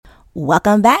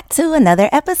Welcome back to another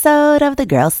episode of the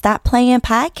Girl Stop Playing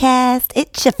podcast.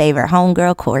 It's your favorite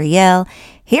homegirl, Coriel,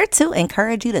 here to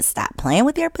encourage you to stop playing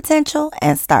with your potential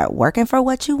and start working for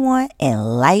what you want in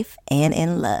life and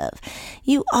in love.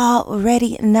 You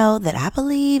already know that I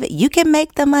believe you can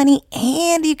make the money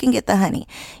and you can get the honey.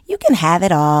 You can have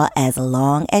it all as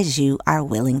long as you are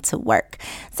willing to work.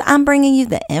 So I'm bringing you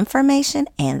the information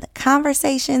and the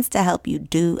conversations to help you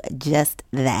do just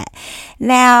that.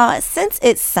 Now, since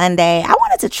it's Sunday, I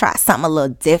wanted to try something a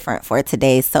little different for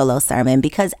today's solo sermon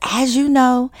because, as you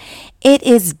know, it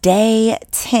is day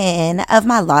 10 of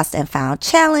my Lost and Found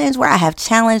challenge, where I have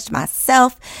challenged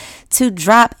myself to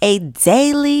drop a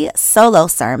daily solo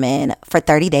sermon for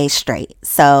 30 days straight.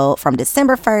 So from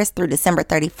December 1st through December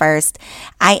 31st,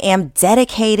 I am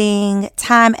dedicating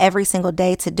time every single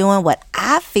day to doing what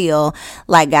I feel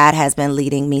like God has been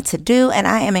leading me to do. And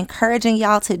I am encouraging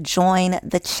y'all to join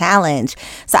the challenge.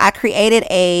 So I created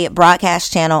a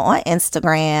broadcast channel on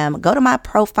Instagram. Go to my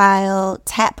profile,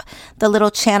 tap the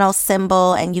little channel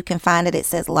symbol, and you can find it. It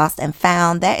says Lost and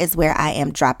Found. That is where I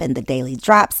am dropping the daily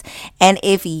drops. And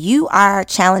if you are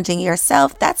challenging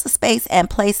yourself, that's a space and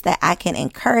place that I can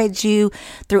encourage you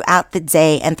throughout the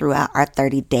day and throughout our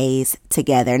 30 days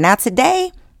together. Now,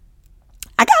 today,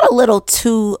 I got a little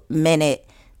 2-minute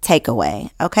takeaway,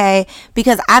 okay?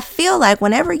 Because I feel like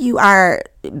whenever you are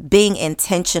being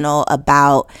intentional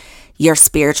about your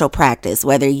spiritual practice,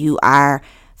 whether you are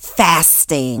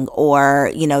fasting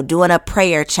or, doing a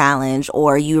prayer challenge,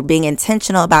 or you're being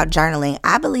intentional about journaling,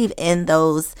 I believe in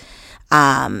those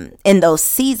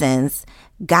seasons,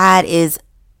 God is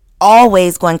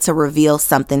always going to reveal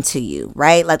something to you,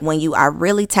 right? Like when you are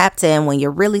really tapped in, when you're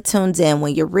really tuned in,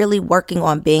 when you're really working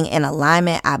on being in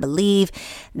alignment, I believe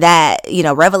that,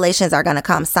 revelations are going to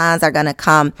come, signs are going to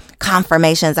come,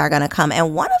 confirmations are going to come.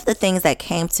 And one of the things that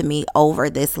came to me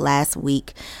over this last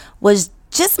week was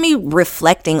just me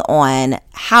reflecting on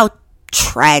how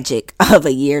tragic of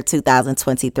a year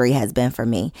 2023 has been for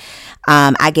me.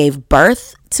 I gave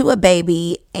birth to a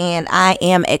baby, and I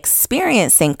am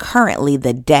experiencing currently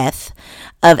the death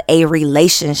of a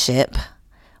relationship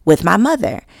with my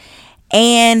mother.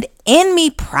 And in me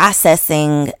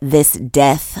processing this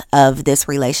death of this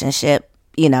relationship,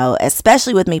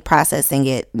 especially with me processing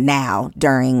it now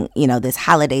during, this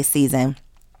holiday season,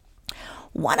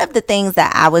 one of the things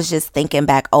that I was just thinking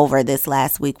back over this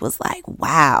last week was like,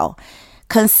 wow,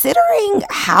 considering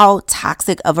how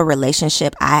toxic of a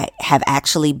relationship I have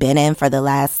actually been in for the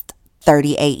last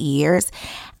 38 years,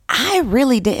 I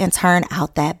really didn't turn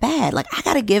out that bad. Like, I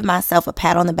got to give myself a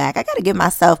pat on the back. I got to give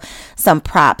myself some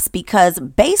props, because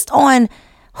based on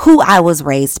who I was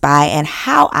raised by and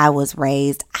how I was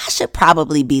raised, I should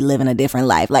probably be living a different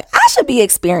life. Like, I should be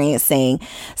experiencing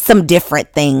some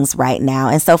different things right now.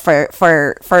 And so for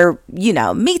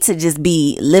me to just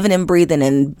be living and breathing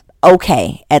and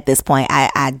okay at this point,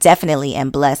 I definitely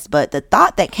am blessed. But the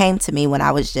thought that came to me when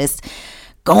I was just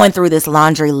going through this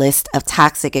laundry list of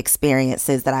toxic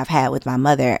experiences that I've had with my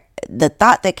mother, the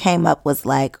thought that came up was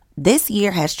like, this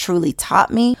year has truly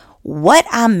taught me what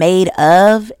I'm made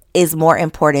of is more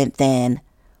important than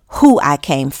who I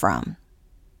came from.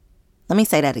 Let me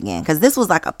say that again, because this was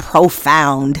like a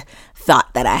profound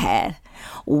thought that I had.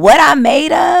 What I'm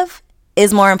made of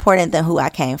is more important than who I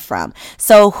came from.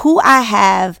 So who I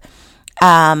have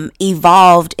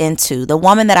evolved into, the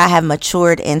woman that I have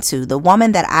matured into, the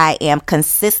woman that I am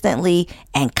consistently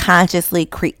and consciously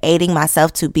creating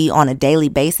myself to be on a daily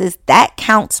basis, that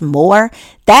counts more.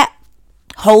 That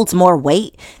holds more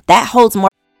weight. That holds more.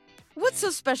 What's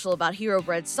so special about Hero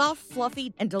Bread's soft,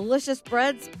 fluffy, and delicious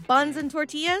breads, buns, and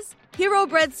tortillas? Hero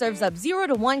Bread serves up 0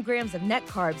 to 1 grams of net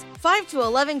carbs, 5 to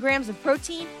 11 grams of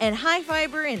protein, and high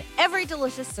fiber in every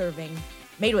delicious serving.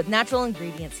 Made with natural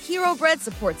ingredients, Hero Bread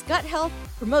supports gut health,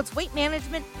 promotes weight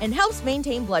management, and helps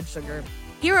maintain blood sugar.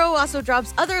 Hero also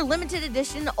drops other limited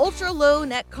edition ultra-low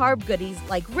net carb goodies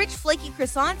like rich flaky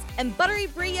croissants and buttery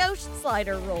brioche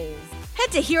slider rolls.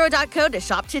 Head to hero.co to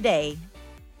shop today.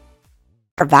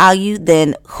 Value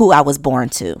than who I was born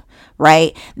to,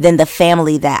 right? Than the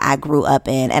family that I grew up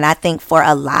in. And I think for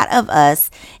a lot of us,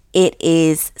 it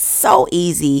is so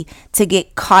easy to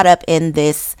get caught up in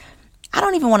this, I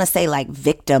don't even want to say like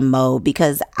victim mode,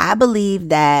 because I believe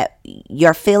that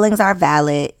your feelings are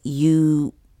valid.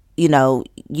 You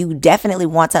definitely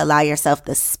want to allow yourself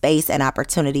the space and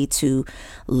opportunity to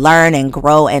learn and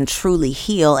grow and truly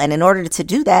heal. And in order to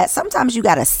do that, sometimes you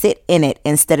got to sit in it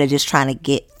instead of just trying to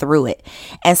get through it.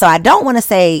 And so I don't want to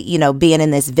say, being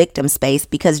in this victim space,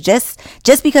 because just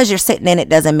because you're sitting in it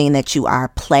doesn't mean that you are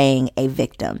playing a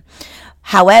victim.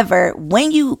 However,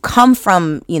 when you come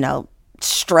from,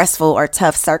 stressful or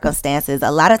tough circumstances,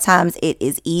 a lot of times it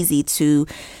is easy to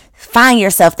find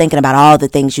yourself thinking about all the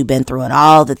things you've been through and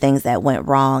all the things that went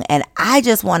wrong. And I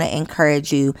just want to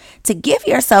encourage you to give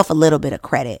yourself a little bit of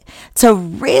credit, to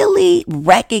really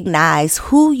recognize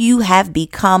who you have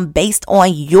become based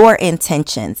on your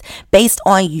intentions, based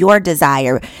on your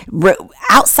desire.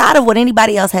 Outside of what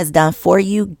anybody else has done for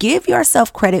you, give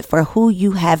yourself credit for who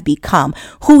you have become,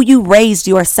 who you raised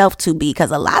yourself to be,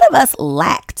 because a lot of us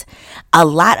lacked a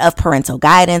lot of parental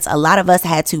guidance. A lot of us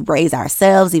had to raise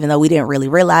ourselves, even though we didn't really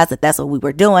realize that that's what we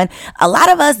were doing. A lot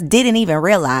of us didn't even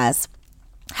realize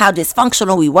how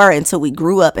dysfunctional we were until we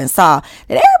grew up and saw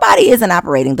that everybody isn't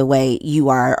operating the way you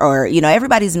are, or,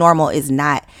 everybody's normal is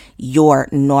not your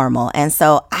normal. And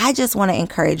so I just want to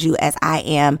encourage you, as I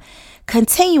am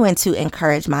continuing to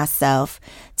encourage myself,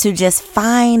 to just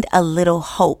find a little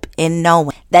hope in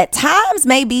knowing that times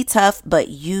may be tough, but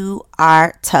you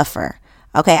are tougher.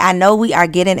 Okay, I know we are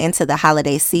getting into the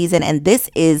holiday season, and this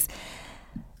is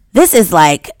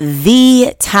like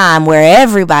the time where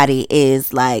everybody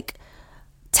is like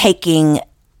taking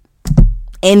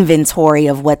inventory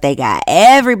of what they got.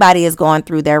 Everybody is going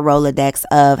through their Rolodex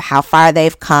of how far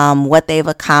they've come, what they've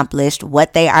accomplished,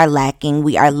 what they are lacking.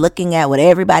 We are looking at what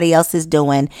everybody else is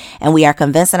doing, and we are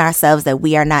convincing ourselves that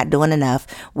we are not doing enough.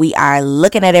 We are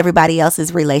looking at everybody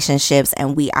else's relationships,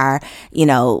 and we are,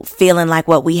 feeling like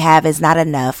what we have is not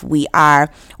enough. We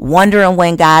are wondering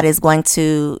when God is going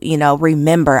to,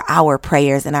 remember our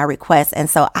prayers and our requests. And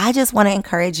so I just want to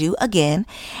encourage you again,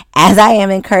 as I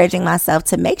am encouraging myself,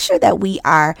 to make sure that we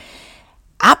are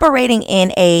operating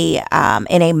in a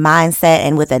mindset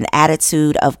and with an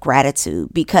attitude of gratitude,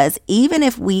 because even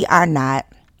if we are not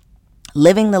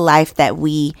living the life that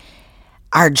we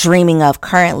are dreaming of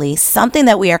currently, something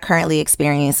that we are currently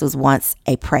experiencing was once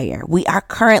a prayer. We are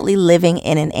currently living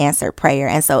in an answered prayer.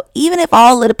 And so even if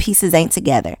all of the pieces ain't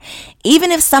together,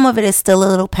 even if some of it is still a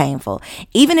little painful,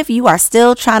 even if you are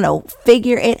still trying to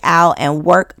figure it out and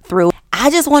work through, I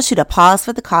just want you to pause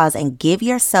for the cause and give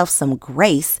yourself some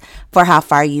grace for how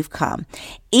far you've come.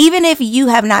 Even if you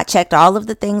have not checked all of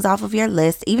the things off of your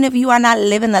list, even if you are not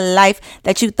living the life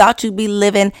that you thought you'd be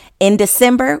living in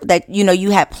December, that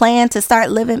you had planned to start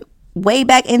living way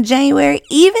back in January,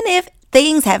 even if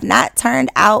things have not turned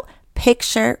out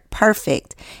picture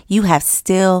perfect, you have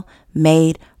still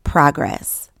made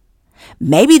progress.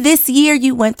 Maybe this year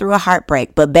you went through a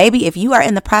heartbreak, but baby, if you are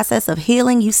in the process of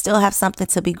healing, you still have something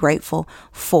to be grateful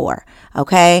for.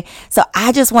 Okay. So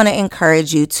I just want to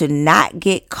encourage you to not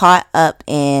get caught up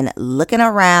in looking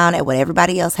around at what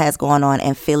everybody else has going on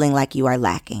and feeling like you are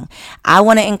lacking. I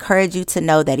want to encourage you to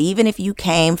know that even if you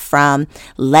came from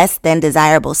less than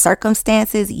desirable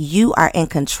circumstances, you are in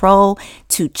control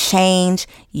to change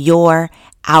your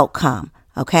outcome.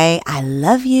 Okay. I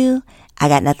love you. I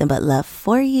got nothing but love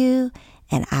for you,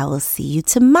 and I will see you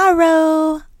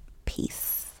tomorrow.